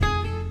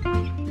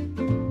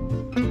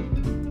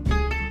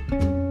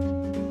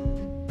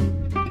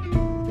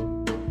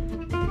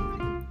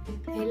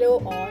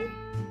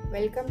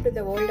Welcome to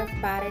the world of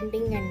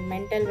parenting and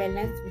mental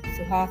wellness with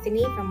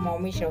Suhasini from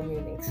Mommy Show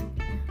Musings.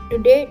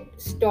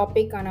 Today's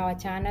topic on our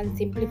channel,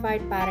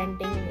 Simplified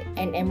Parenting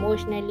and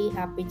Emotionally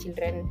Happy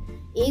Children,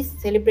 is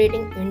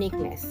celebrating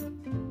uniqueness.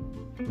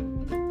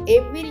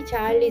 Every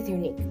child is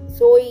unique,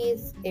 so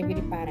is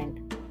every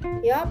parent.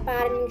 Your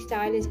parenting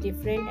style is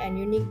different and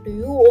unique to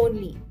you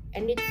only,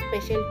 and it's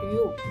special to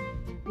you.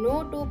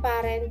 No two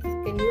parents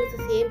can use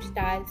the same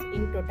styles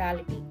in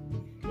totality.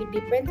 It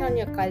depends on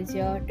your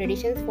culture,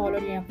 traditions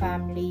followed in your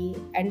family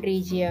and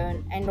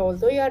region, and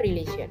also your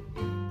religion.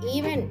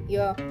 Even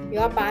your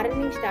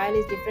parenting style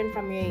is different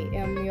from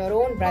your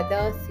own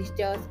brothers,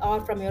 sisters,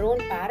 or from your own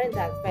parents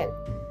as well.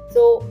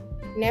 So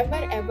never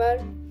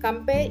ever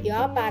compare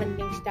your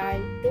parenting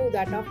style to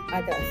that of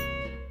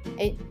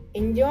others.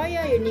 Enjoy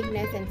your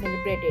uniqueness and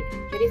celebrate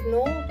it. There is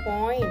no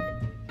point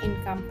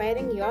in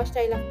comparing your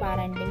style of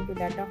parenting to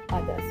that of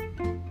others.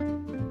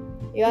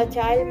 Your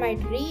child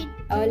might read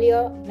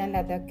earlier than the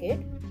other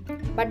kid,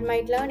 but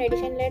might learn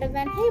addition later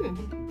than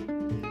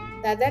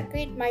him. The other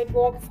kid might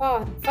walk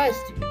far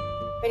first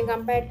when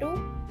compared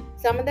to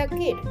some other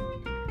kid.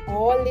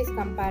 All these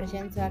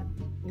comparisons are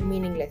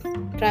meaningless.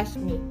 Trust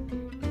me.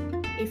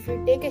 If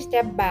you take a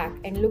step back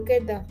and look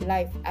at the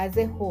life as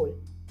a whole,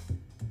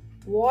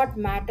 what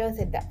matters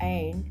at the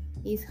end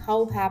is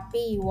how happy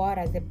you are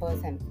as a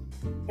person,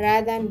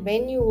 rather than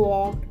when you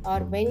walked or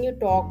when you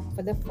talked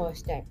for the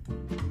first time.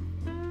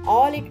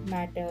 All it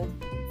matters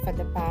for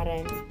the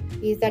parents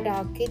is that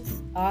our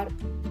kids are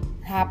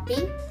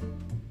happy,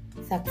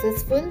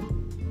 successful,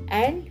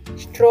 and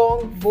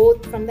strong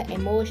both from the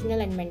emotional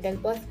and mental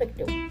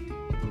perspective.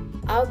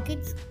 Our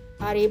kids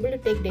are able to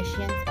take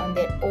decisions on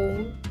their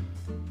own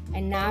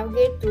and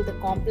navigate through the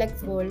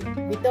complex world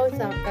without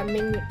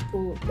succumbing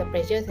to the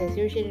pressures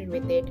associated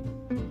with it,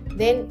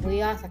 then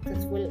we are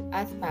successful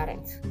as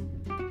parents.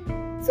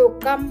 So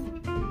come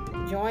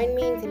join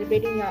me in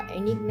celebrating your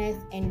uniqueness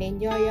and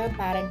enjoy your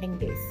parenting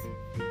days.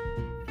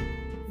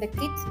 The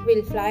kids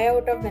will fly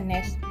out of the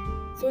nest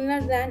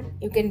sooner than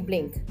you can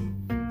blink.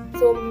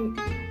 So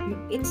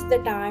it's the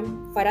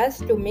time for us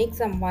to make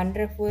some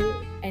wonderful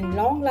and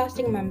long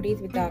lasting memories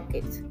with our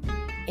kids.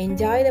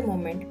 Enjoy the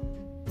moment,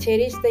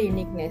 cherish the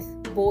uniqueness,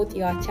 both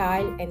your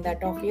child and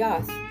that of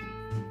yours.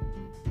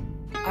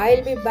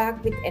 I'll be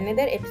back with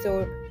another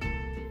episode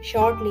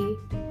shortly.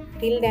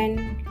 Till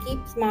then,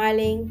 keep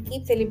smiling,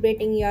 keep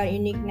celebrating your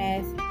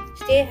uniqueness,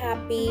 stay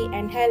happy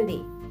and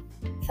healthy.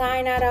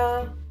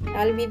 Sayonara,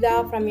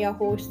 Alvida from your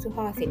host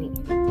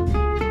Suhasini.